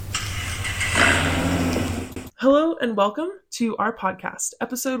Hello and welcome to our podcast,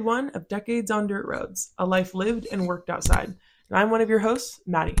 episode 1 of Decades on Dirt Roads, a life lived and worked outside. And I'm one of your hosts,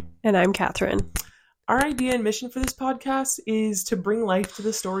 Maddie. And I'm Catherine. Our idea and mission for this podcast is to bring life to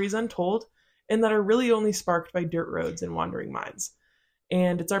the stories untold and that are really only sparked by dirt roads and wandering minds.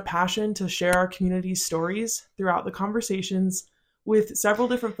 And it's our passion to share our community's stories throughout the conversations with several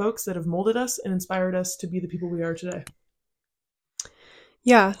different folks that have molded us and inspired us to be the people we are today.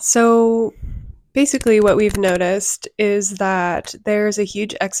 Yeah, so basically what we've noticed is that there's a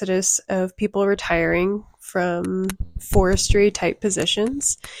huge exodus of people retiring from forestry type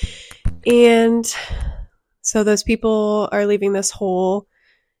positions. And so those people are leaving this whole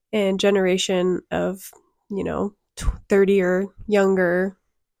and generation of, 30 or younger,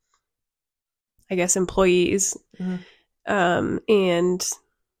 I guess, employees. Mm-hmm. And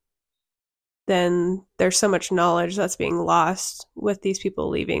then there's so much knowledge that's being lost with these people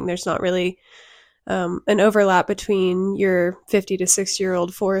leaving. There's not really an overlap between your 50 to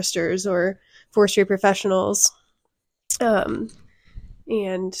 60-year-old foresters or forestry professionals. And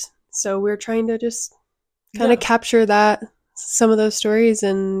so we're trying to just kind of capture some of those stories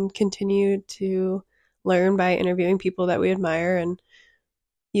and continue to learn by interviewing people that we admire and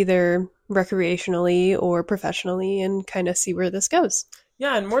either recreationally or professionally and kind of see where this goes.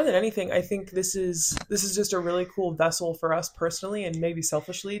 Yeah, and more than anything, I think this is just a really cool vessel for us personally and maybe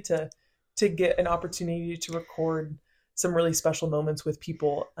selfishly to get an opportunity to record some really special moments with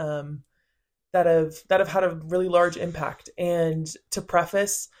people that have had a really large impact. And to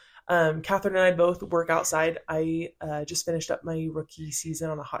preface, Catherine and I both work outside. I just finished up my rookie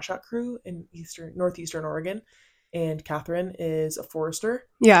season on a hotshot crew in northeastern Oregon, and Catherine is a forester.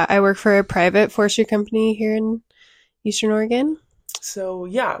 Yeah, I work for a private forestry company here in Eastern Oregon. So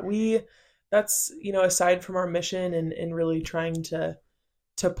yeah, that's aside from our mission and really trying to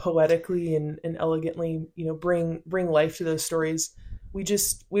poetically and elegantly bring life to those stories,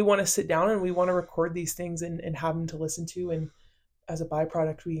 we want to sit down and we want to record these things and have them to listen to, and as a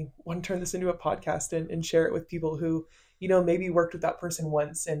byproduct we want to turn this into a podcast and share it with people who maybe worked with that person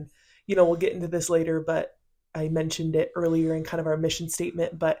once. And we'll get into this later, but I mentioned it earlier in kind of our mission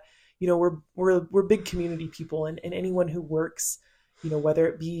statement, but we're big community people, and anyone who works whether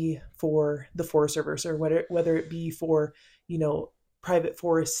it be for the Forest Service or whether it be for private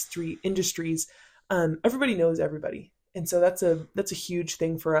forestry industries, everybody knows everybody. And so that's a huge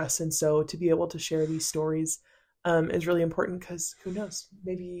thing for us. And so to be able to share these stories is really important, because who knows,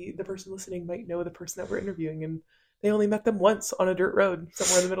 maybe the person listening might know the person that we're interviewing and they only met them once on a dirt road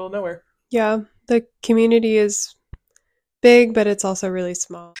somewhere in the middle of nowhere. Yeah, the community is big, but it's also really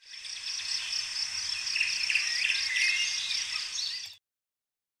small.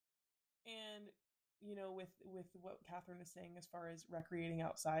 And with what Catherine is saying as far as recreating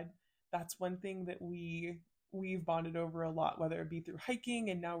outside, that's one thing that we've bonded over a lot, whether it be through hiking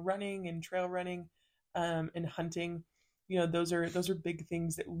and now running and trail running and hunting. Those are big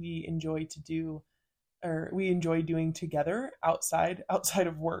things that we enjoy to do, or we enjoy doing together outside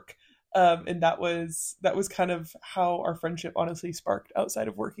of work. And that was kind of how our friendship honestly sparked outside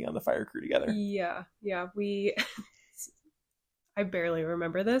of working on the fire crew together. Yeah, I barely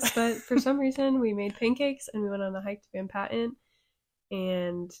remember this, but for some reason we made pancakes and we went on a hike to Van Patten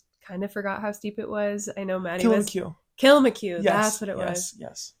and kind of forgot how steep it was. I know Maddie was Killamacue. Yes, that's what it was.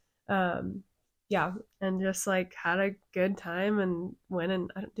 Yes. Yeah, and just had a good time and went and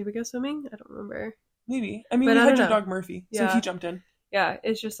did we go swimming? I don't remember. Maybe. I mean, we had your dog Murphy, so he jumped in. Yeah,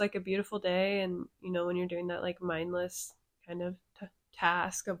 it's just a beautiful day, and when you're doing that mindless kind of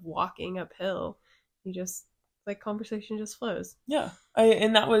task of walking uphill, you just conversation just flows. Yeah,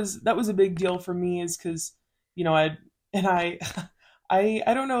 and that was a big deal for me, is because I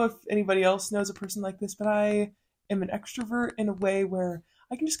don't know if anybody else knows a person like this, but I am an extrovert in a way where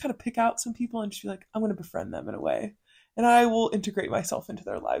I can just kind of pick out some people and just be like, I'm going to befriend them in a way, and I will integrate myself into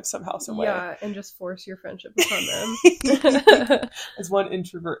their lives somehow, some way. Yeah, and just force your friendship upon them. As one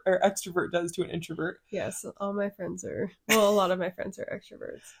introvert or extrovert does to an introvert. Yes, a lot of my friends are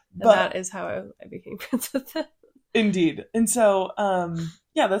extroverts. And that is how I became friends with them. Indeed. And so,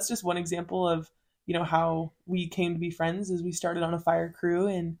 that's just one example of, how we came to be friends. As we started on a fire crew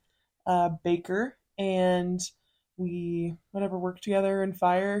in Baker, and we worked together in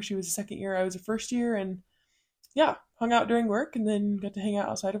fire. She was a second year, I was a first year, and hung out during work and then got to hang out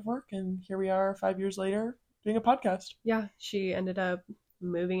outside of work. And here we are 5 years later doing a podcast. Yeah, she ended up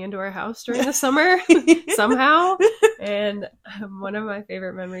moving into our house during the summer somehow. And one of my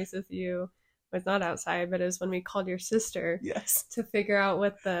favorite memories with you was not outside, but it was when we called your sister to figure out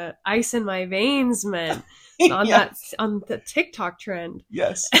what the ice in my veins meant on on the TikTok trend.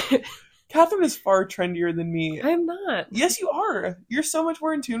 Yes. Catherine is far trendier than me. I'm not. Yes, you are. You're so much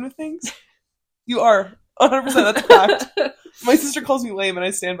more in tune with things. You are. 100%. That's a fact. My sister calls me lame, and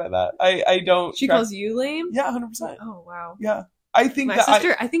I stand by that. I don't. She calls you lame? Yeah, 100%. Oh, wow. Yeah. I think my that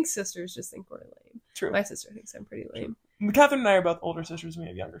sister, I think sisters just think we're lame. True. My sister thinks I'm pretty lame. True. Catherine and I are both older sisters, and we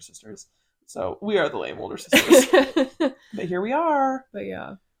have younger sisters. So we are the lame older sisters. But here we are. But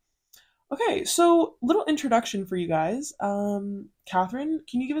yeah. Okay, so little introduction for you guys. Catherine,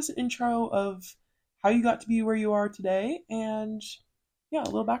 can you give us an intro of how you got to be where you are today, and yeah, a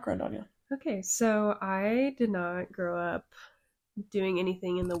little background on you. Okay, so I did not grow up doing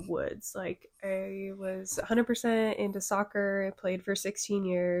anything in the woods. Like, I was 100% into soccer. I played for 16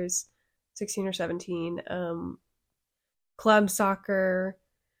 years, 16 or 17. Club soccer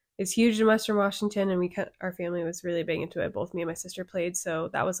is huge in Western Washington, and our family was really big into it. Both me and my sister played, so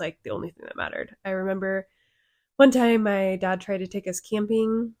that was like the only thing that mattered. I remember one time my dad tried to take us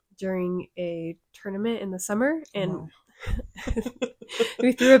camping during a tournament in the summer, and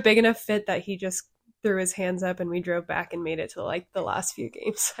we threw a big enough fit that he just threw his hands up, and we drove back and made it to like the last few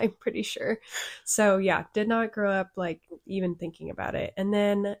games, I'm pretty sure. So yeah, did not grow up like even thinking about it. And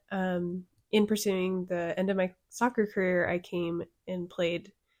then in pursuing the end of my soccer career, I came and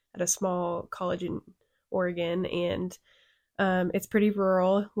played at a small college in Oregon, and it's pretty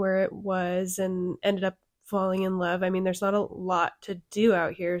rural where it was, and ended up falling in love. I mean, there's not a lot to do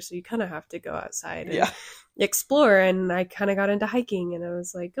out here, so you kind of have to go outside and explore. And I kind of got into hiking, and I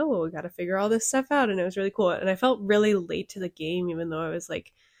was like, oh, we got to figure all this stuff out. And it was really cool. And I felt really late to the game, even though I was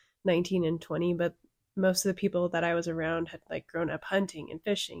like 19 and 20, but most of the people that I was around had like grown up hunting and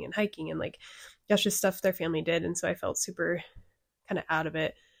fishing and hiking, and like that's just stuff their family did. And so I felt super kind of out of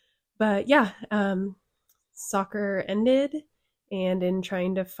it. But yeah, soccer ended, and in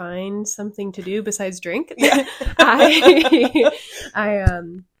trying to find something to do besides drink, I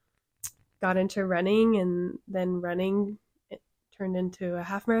got into running, and then running turned into a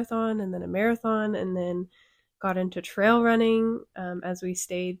half marathon, and then a marathon, and then got into trail running as we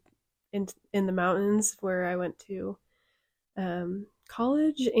stayed in the mountains where I went to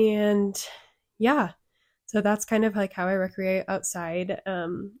college. And yeah, so that's kind of like how I recreate outside.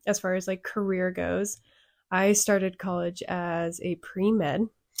 As far as like career goes, I started college as a pre-med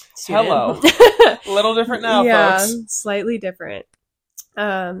student. Hello. Little different now, folks. Slightly different.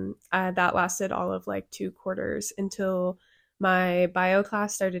 That lasted all of like 2 quarters until my bio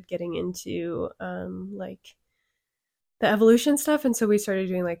class started getting into like the evolution stuff. And so we started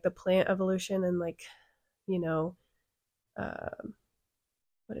doing like the plant evolution and like, you know,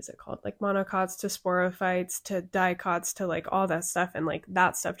 what is it called? Like monocots to sporophytes to dicots to like all that stuff. And like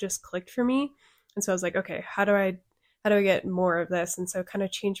that stuff just clicked for me. And so I was like, okay, how do I get more of this? And so kind of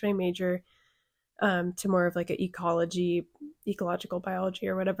changed my major to more of like an ecological biology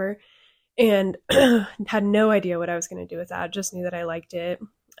or whatever. And had no idea what I was going to do with that. Just knew that I liked it.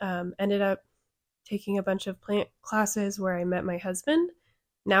 Ended up taking a bunch of plant classes where I met my husband.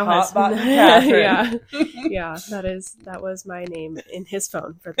 Now husband. Yeah. Yeah, that was my name in his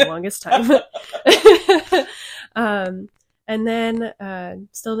phone for the longest time. And then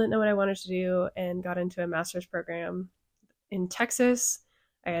still didn't know what I wanted to do, and got into a master's program in Texas.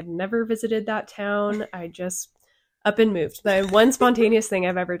 I had never visited that town. I just up and moved. The one spontaneous thing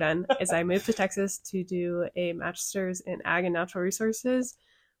I've ever done is I moved to Texas to do a master's in ag and natural resources,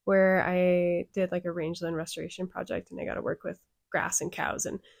 where I did like a rangeland restoration project, and I got to work with grass and cows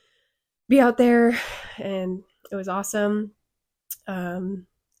and be out there, and it was awesome.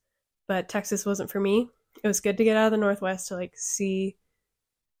 But Texas wasn't for me. It was good to get out of the Northwest to like see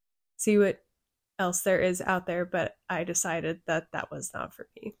what else there is out there, but I decided that was not for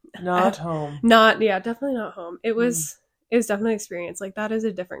me. Not home. Definitely not home. It was definitely an experience. Like, that is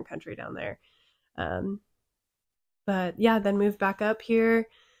a different country down there. But yeah, then moved back up here,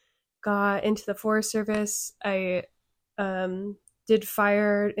 got into the Forest Service. I did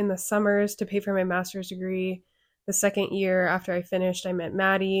fire in the summers to pay for my master's degree. The second year after I finished, I met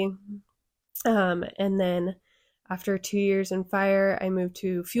Maddie. And then after 2 years in fire, I moved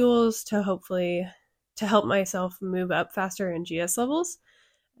to fuels to help myself move up faster in GS levels.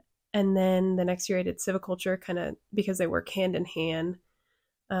 And then the next year I did civiculture, kind of because they work hand in hand.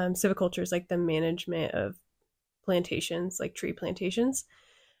 Civiculture is like the management of plantations, like tree plantations.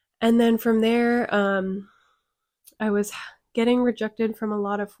 And then from there, I was getting rejected from a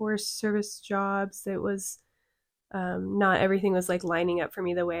lot of Forest Service jobs. It was not everything was like lining up for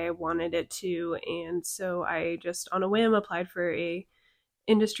me the way I wanted it to. And so I just on a whim applied for a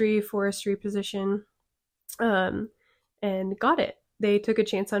industry forestry position and got it. They took a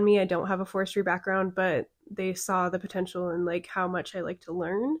chance on me. I don't have a forestry background, but they saw the potential in like how much I like to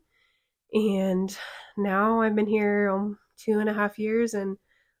learn. And now I've been here 2.5 years and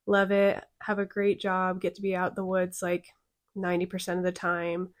love it. Have a great job. Get to be out in the woods like 90% of the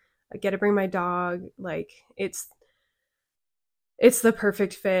time. I get to bring my dog. Like it's the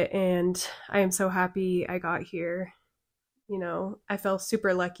perfect fit, and I am so happy I got here. I felt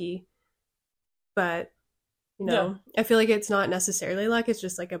super lucky, but Yeah. I feel like it's not necessarily luck. It's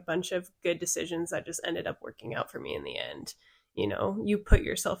just like a bunch of good decisions that just ended up working out for me in the end. You put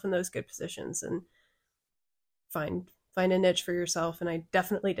yourself in those good positions and find a niche for yourself, and I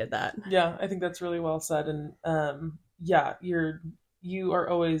definitely did that. Yeah, I think that's really well said. And yeah, you are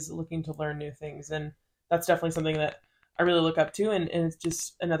always looking to learn new things, and that's definitely something that I really look up to. And it's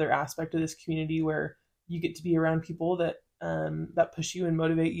just another aspect of this community where you get to be around people that that push you and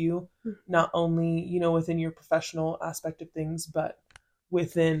motivate you, not only within your professional aspect of things, but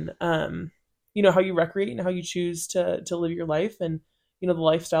within how you recreate and how you choose to live your life. And the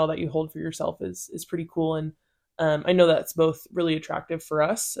lifestyle that you hold for yourself is pretty cool. And I know that's both really attractive for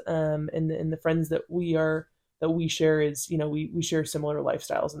us, and the friends that we share is we share similar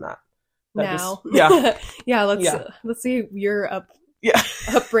lifestyles, and that Now, just yeah. yeah, Yeah. let's see your Yeah.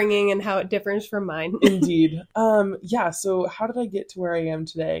 upbringing and how it differs from mine. Indeed. Yeah, so how did I get to where I am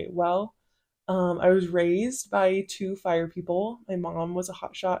today? Well, I was raised by two fire people. My mom was a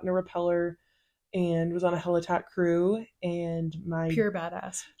hotshot and a repeller and was on a helitack crew, and my Pure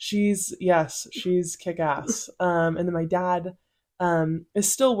badass. she's kick ass. And then my dad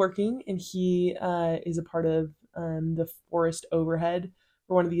is still working, and he is a part of the forest overhead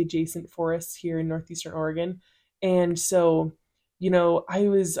for one of the adjacent forests here in northeastern Oregon. And so, I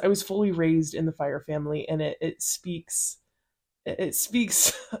was fully raised in the fire family, and it speaks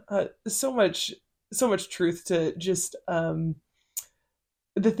so much truth to just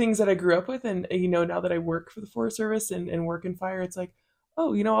the things that I grew up with. And now that I work for the Forest Service and work in fire, it's like,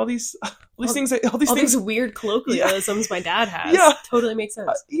 oh, all these things, all these all things, these weird colloquialisms my dad has. Yeah. Totally makes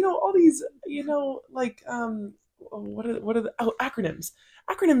sense. all these, like what are the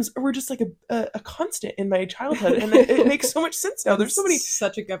acronyms were just like a constant in my childhood, and it makes so much sense now. There's so many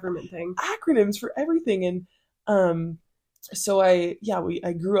Such a government thing. acronyms for everything. And so I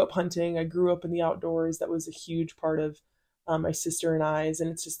grew up hunting. I grew up in the outdoors. That was a huge part of my sister and I's,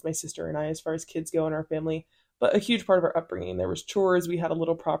 and it's just my sister and I as far as kids go in our family, but a huge part of our upbringing. There was chores. We had a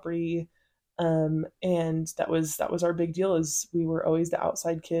little property, and that was our big deal. Is we were always the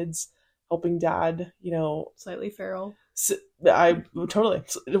outside kids helping dad. Slightly feral. I totally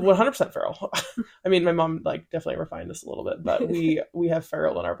 100% feral. I mean, my mom definitely refined us a little bit, but we have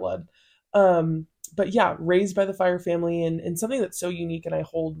feral in our blood. But yeah, raised by the fire family, and something that's so unique and I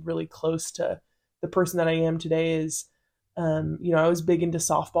hold really close to the person that I am today is, I was big into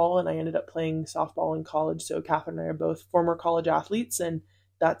softball, and I ended up playing softball in college. So Catherine and I are both former college athletes, and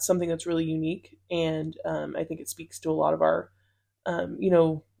that's something that's really unique. And I think it speaks to a lot of our,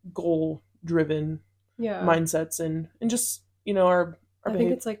 goal driven mindsets, and just, our I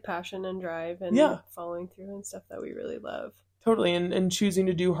think it's like passion and drive and following through and stuff that we really love. Totally. And choosing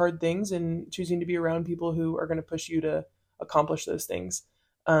to do hard things and choosing to be around people who are going to push you to accomplish those things,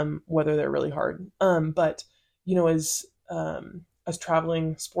 whether they're really hard. But, as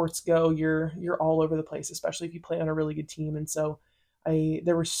traveling sports go, you're all over the place, especially if you play on a really good team. And so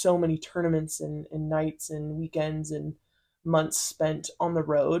there were so many tournaments and nights and weekends and months spent on the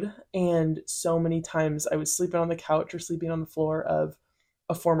road. And so many times I was sleeping on the couch or sleeping on the floor of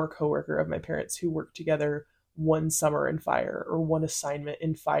a former coworker of my parents who worked together one summer in fire or one assignment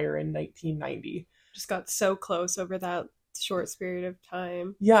in fire in 1990. Just got so close over that short period of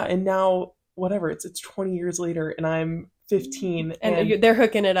time. Yeah, and now whatever, it's 20 years later, and I'm 15, and they're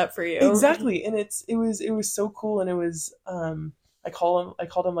hooking it up for you. Exactly. And it was so cool. And it was I called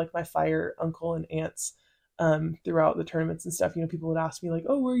them like my fire uncle and aunts throughout the tournaments and stuff. People would ask me like,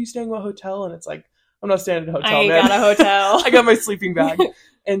 oh, where are you staying? What hotel? And it's like, I'm not staying at a hotel, I ain't man. got a hotel. I got my sleeping bag.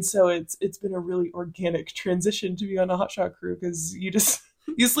 And so it's been a really organic transition to be on a hotshot crew, because you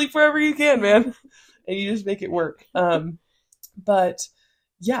sleep wherever you can, man, and you just make it work. But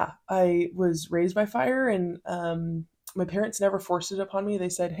yeah, I was raised by fire, and my parents never forced it upon me. They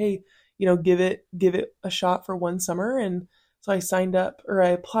said, hey, give it a shot for one summer. And so I signed up, or I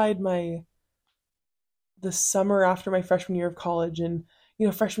applied the summer after my freshman year of college. And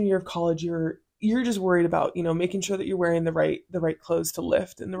freshman year of college, you're just worried about, making sure that you're wearing the right clothes to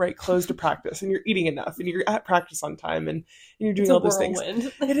lift and the right clothes to practice, and you're eating enough, and you're at practice on time, and you're doing all those things.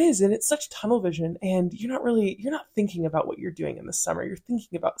 It is, and it's such tunnel vision, and you're not thinking about what you're doing in the summer. You're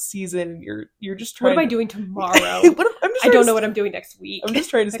thinking about season, and you're just trying. What am I doing tomorrow? I don't know what I'm doing next week. I'm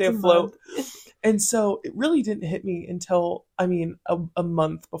just trying to stay afloat. And so it really didn't hit me until, I mean, a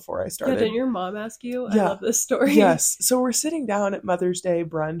month before I Yeah, started. didn't your mom ask you? I Yeah. love this story. Yes. So we're sitting down at Mother's Day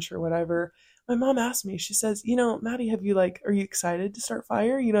brunch or whatever. My mom asked me, she says, Maddie, have you are you excited to start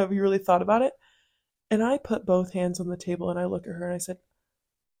fire? Have you really thought about it? And I put both hands on the table and I look at her and I said,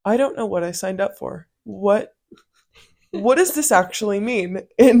 I don't know what I signed up for. What does this actually mean?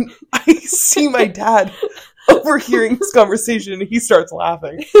 And I see my dad overhearing this conversation and he starts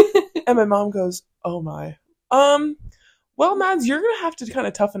laughing. And my mom goes, oh my. Well, Mads, you're gonna have to kind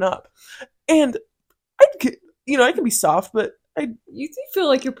of toughen up. And I can be soft, but You feel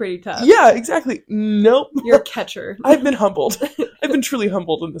like you're pretty tough. yeah, exactly. Nope. You're a catcher. I've been humbled. I've been truly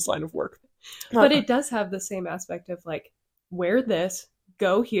humbled in this line of work. But it does have the same aspect of like, wear this,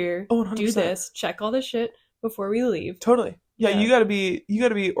 go here, Oh, 100%. do this, check all the shit before we leave. Totally. Yeah, Yeah. you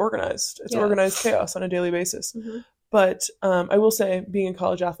gotta be organized. It's Yeah. organized chaos on a daily basis. Mm-hmm. But I will say, being a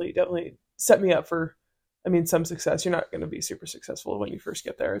college athlete definitely set me up for, some success. You're not going to be super successful when you first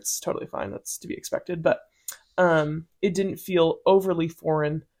get there. It's totally fine. That's to be expected. But it didn't feel overly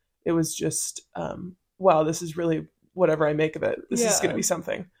foreign. It was just, wow, this is really whatever I make of it. This is going to be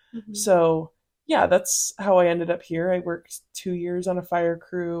something. Mm-hmm. So yeah, that's how I ended up here. I worked 2 years on a fire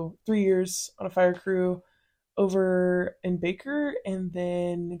crew, 3 years on a fire crew over in Baker, and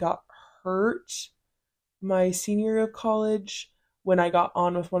then got hurt my senior year of college when I got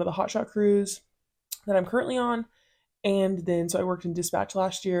on with one of the hotshot crews that I'm currently on. And then, so I worked in dispatch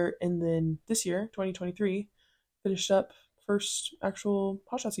last year, and then this year, 2023, finished up first actual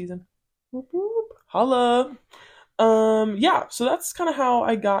hotshot season. Whoop, whoop. Holla. Yeah, so that's kind of how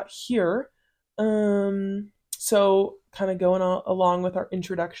I got here. So kind of going along with our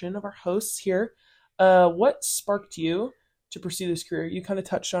introduction of our hosts here, what sparked you to pursue this career? You kind of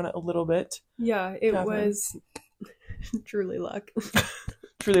touched on it a little bit. Yeah, it Catherine. was truly luck.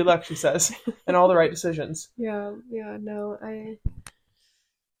 Truly luck, she says, and all the right decisions. No, I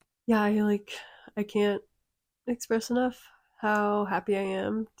can't express enough how happy I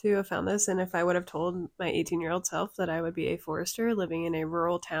am to have found this. And if I would have told my 18-year-old self that I would be a forester living in a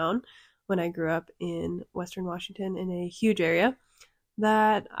rural town when I grew up in Western Washington in a huge area,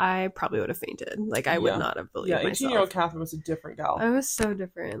 that I probably would have fainted. Like, I would not have believed myself. 18-year-old Catherine was a different gal. I was so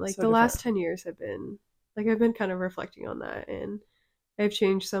different. Like, the last 10 years have been, like, I've been kind of reflecting on that, and I've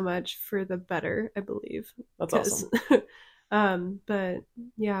changed so much for the better, I believe. That's awesome. But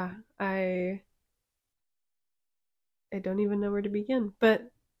yeah, I don't even know where to begin.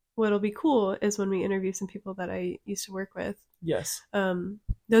 But what'll be cool is when we interview some people that I used to work with. Yes.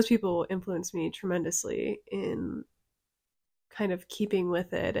 Those people influenced me tremendously in kind of keeping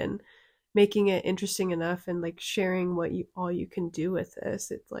with it and making it interesting enough, and like sharing what you can do with this.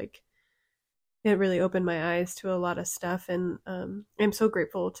 It's like, it really opened my eyes to a lot of stuff, and I'm so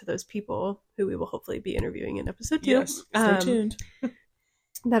grateful to those people who we will hopefully be interviewing in episode 2. Yes, stay tuned.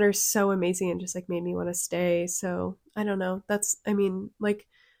 That are so amazing and just like made me want to stay. So I don't know. I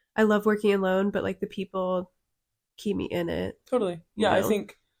love working alone, but like the people keep me in it. Totally. Yeah, I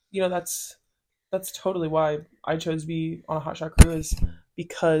think that's totally why I chose to be on a hotshot crew, is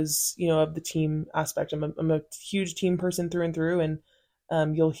because of the team aspect. I'm a huge team person through and through, and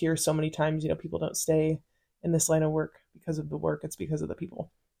you'll hear so many times, people don't stay in this line of work because of the work. It's because of the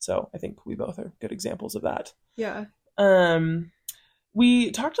people. So I think we both are good examples of that. Yeah.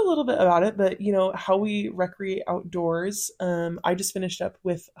 We talked a little bit about it, but how we recreate outdoors. I just finished up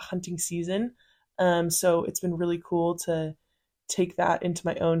with hunting season. So it's been really cool to take that into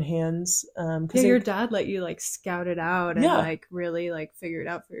my own hands. Your dad let you like scout it out and like really like figure it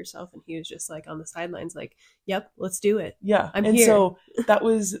out for yourself, and he was just like on the sidelines like, yep, let's do it. I'm here. So that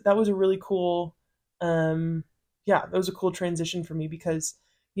was a really cool that was a cool transition for me, because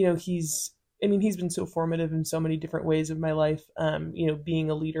he's been so formative in so many different ways of my life, being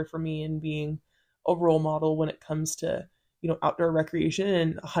a leader for me and being a role model when it comes to outdoor recreation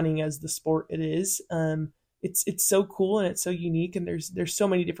and hunting as the sport it is. It's so cool and it's so unique, and there's so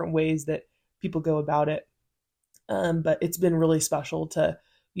many different ways that people go about it. But it's been really special to,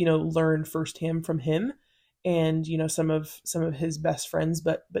 learn firsthand from him and, some of his best friends,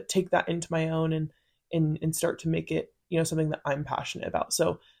 but take that into my own and start to make it, something that I'm passionate about.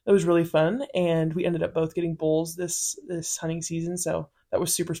 So that was really fun. And we ended up both getting bulls this hunting season. So that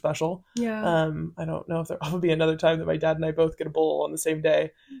was super special. Yeah. I don't know if there will be another time that my dad and I both get a bull on the same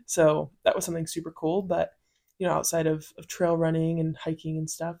day. So that was something super cool. But outside of trail running and hiking and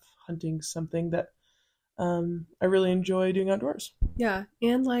stuff, hunting's something that I really enjoy doing outdoors. Yeah.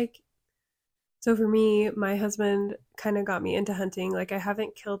 And so for me, my husband kind of got me into hunting. Like, I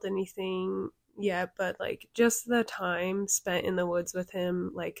haven't killed anything yet, but like just the time spent in the woods with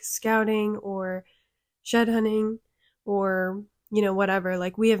him, like scouting or shed hunting or, whatever.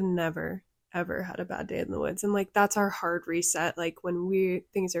 Like we have never ever had a bad day in the woods. And like that's our hard reset. Like when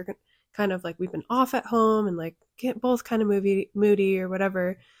things are kind of like we've been off at home and like get both kind of moody or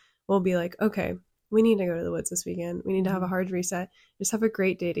whatever, we'll be like, okay, we need to go to the woods this weekend. We need to have a hard reset. Just have a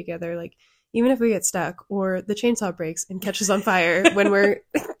great day together. Like even if we get stuck or the chainsaw breaks and catches on fire when we're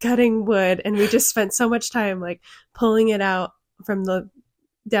cutting wood and we just spent so much time like pulling it out from the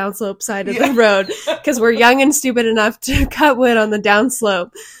downslope side of the road because we're young and stupid enough to cut wood on the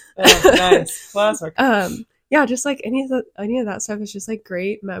downslope. Oh, nice. Classic. Yeah, just like any of that stuff is just like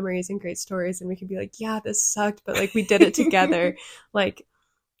great memories and great stories, and we can be like, yeah, this sucked, but like we did it together. Like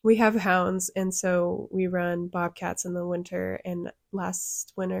we have hounds, and so we run bobcats in the winter, and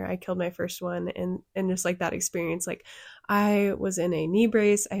last winter I killed my first one, and just like that experience, like I was in a knee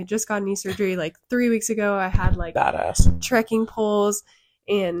brace. I had just gotten knee surgery like 3 weeks ago. I had like badass trekking poles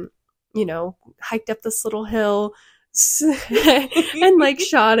and hiked up this little hill and like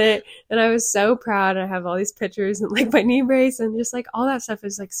shot it, and I was so proud. I have all these pictures and like my knee brace and just like all that stuff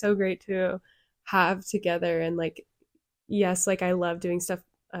is like so great to have together. And like yes, like I love doing stuff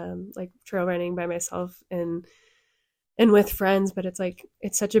like trail running by myself and with friends, but it's like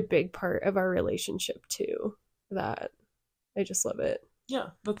it's such a big part of our relationship too that I just love it.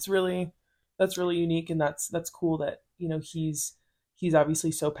 Yeah, that's really unique, and that's cool that he's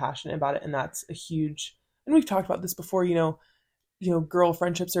obviously so passionate about it, and that's a huge. And we've talked about this before, girl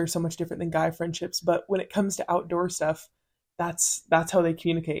friendships are so much different than guy friendships, but when it comes to outdoor stuff, that's how they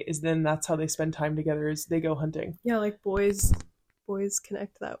communicate, is then that's how they spend time together, is they go hunting. Yeah, like boys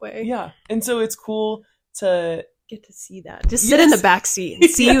connect that way. Yeah. And so it's cool to get to see that. Just sit in the back seat and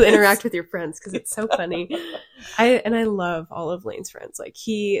see you interact with your friends, because it's so funny. I love all of Lane's friends. Like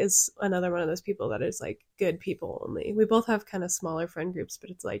he is another one of those people that is like good people only. We both have kind of smaller friend groups, but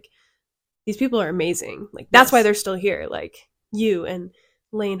it's like these people are amazing. Like that's why they're still here. Like you and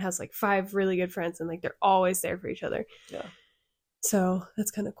Lane has like 5 really good friends, and like they're always there for each other. Yeah. So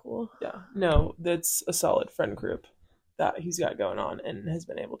that's kind of cool. Yeah. No, that's a solid friend group that he's got going on and has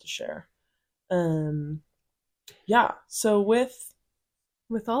been able to share. Yeah. So with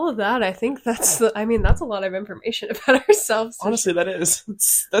all of that, I think that's a lot of information about ourselves. Honestly, that is.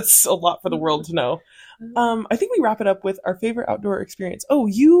 That's a lot for the world to know. I think we wrap it up with our favorite outdoor experience. Oh,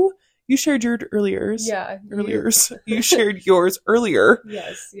 you shared yours earlier. Yeah. You shared yours earlier.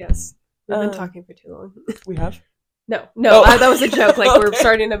 Yes. We've been talking for too long. We have? No, that was a joke. Like, we're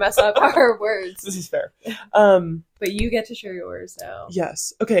starting to mess up our words. This is fair. But you get to share yours now.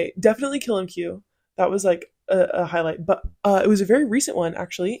 Yes. Okay, definitely Kill and Q. That was like a highlight. But it was a very recent one,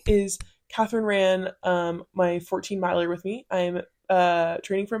 actually, is Catherine ran my 14-miler with me. I'm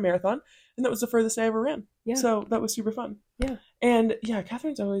training for a marathon, and that was the furthest I ever ran. Yeah. So that was super fun. Yeah. And yeah,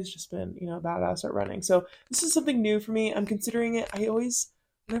 Catherine's always just been, a badass at running. So this is something new for me. I'm considering it.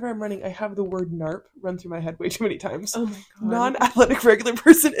 Whenever I'm running, I have the word NARP run through my head way too many times. Oh my God. Non-athletic regular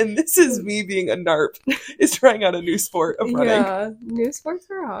person, and this is me being a NARP, is trying out a new sport of running. Yeah, new sports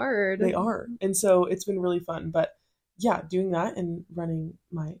are hard. They are. And so it's been really fun. But yeah, doing that and running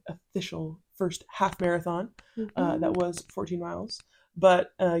my official first half marathon, that was 14 miles,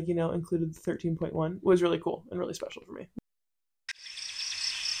 but, included the 13.1, was really cool and really special for me.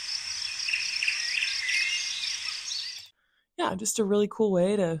 Yeah, just a really cool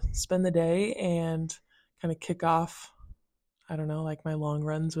way to spend the day and kind of kick off, I don't know, like my long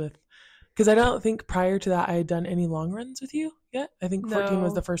runs with, because I don't think prior to that I had done any long runs with you yet. I think 14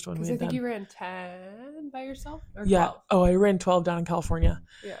 was the first one we had done. I think you ran 10 by yourself, or 12? Yeah. Oh, I ran 12 down in California.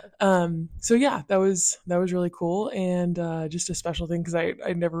 Yeah. So yeah, that was really cool, and just a special thing, because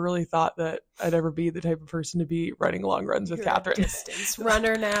I never really thought that I'd ever be the type of person to be running long runs with Catherine. A distance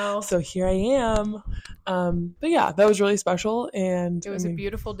runner now. So here I am. But yeah, that was really special, and it was a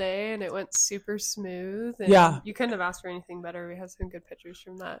beautiful day, and it went super smooth. And yeah, you couldn't have asked for anything better. We had some good pictures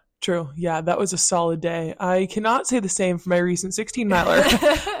from that. True. Yeah, that was a solid day. I cannot say the same for my recent 16-miler.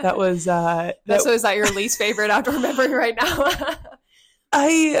 That was so is that your least favorite outdoor memory right now?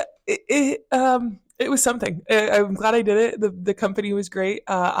 It was something. I'm glad I did it. The company was great.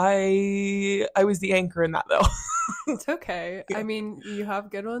 I was the anchor in that, though. It's okay. Yeah. I mean, you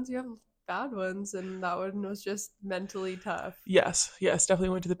have good ones, you have bad ones, and that one was just mentally tough. Yes, definitely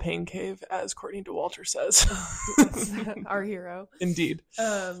went to the pain cave, as Courtney DeWalter says. Our hero. Indeed.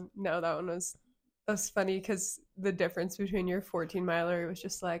 No, that one was funny, because the difference between your 14-miler was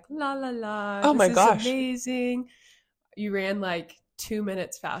just like, la la la. Oh my gosh. Amazing. You ran like 2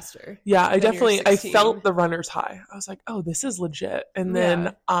 minutes faster. Yeah, I felt the runner's high. I was like, oh, this is legit. And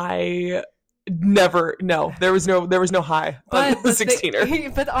then I Never, no. There was no high on But the the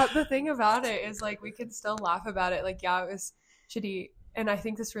 16er. but the thing about it is like we can still laugh about it. Like, yeah, it was shitty, and I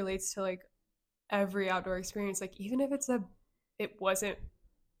think this relates to like every outdoor experience. Like, even if it wasn't,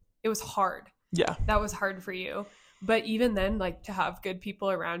 it was hard. Yeah. That was hard for you. But even then, like to have good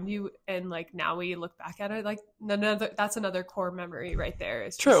people around you, and like now we look back at it, like that's another core memory right there.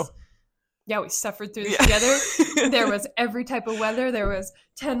 It's True. just, yeah, we suffered through this together. There was every type of weather. There was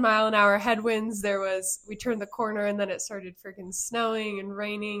 10-mile-an-hour headwinds. We turned the corner and then it started freaking snowing and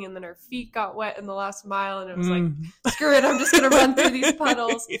raining, and then our feet got wet in the last mile, and it was like, screw it, I'm just going to run through these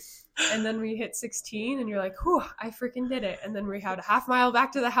puddles. And then we hit 16 and you're like, whew, I freaking did it. And then we had a half mile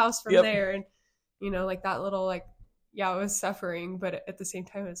back to the house from there. And, like that little, like, yeah, it was suffering, but at the same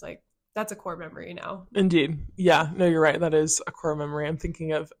time, it's like, that's a core memory now. Indeed. Yeah, no, you're right. That is a core memory. I'm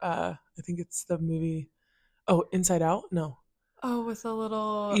thinking of, I think it's the movie, Inside Out? No. Oh, with a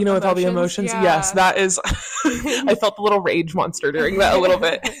little with all the emotions. Yeah. Yes, that is, I felt the little rage monster during that a little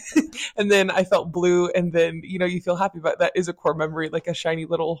bit. And then I felt blue, and then, you feel happy, but that is a core memory, like a shiny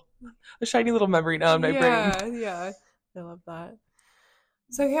little memory now in my brain. Yeah. I love that.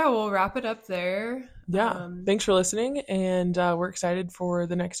 So yeah, we'll wrap it up there. Yeah. Thanks for listening, and we're excited for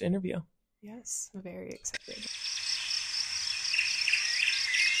the next interview. Yes, very excited.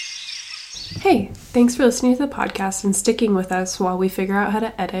 Hey, thanks for listening to the podcast and sticking with us while we figure out how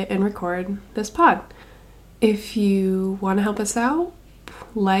to edit and record this pod. If you want to help us out,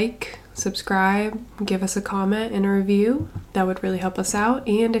 like, subscribe, give us a comment and a review. That would really help us out.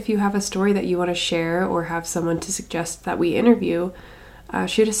 And if you have a story that you want to share or have someone to suggest that we interview,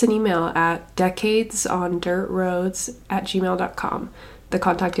 shoot us an email at decadesondirtroads@gmail.com. The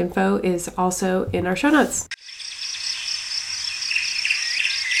contact info is also in our show notes.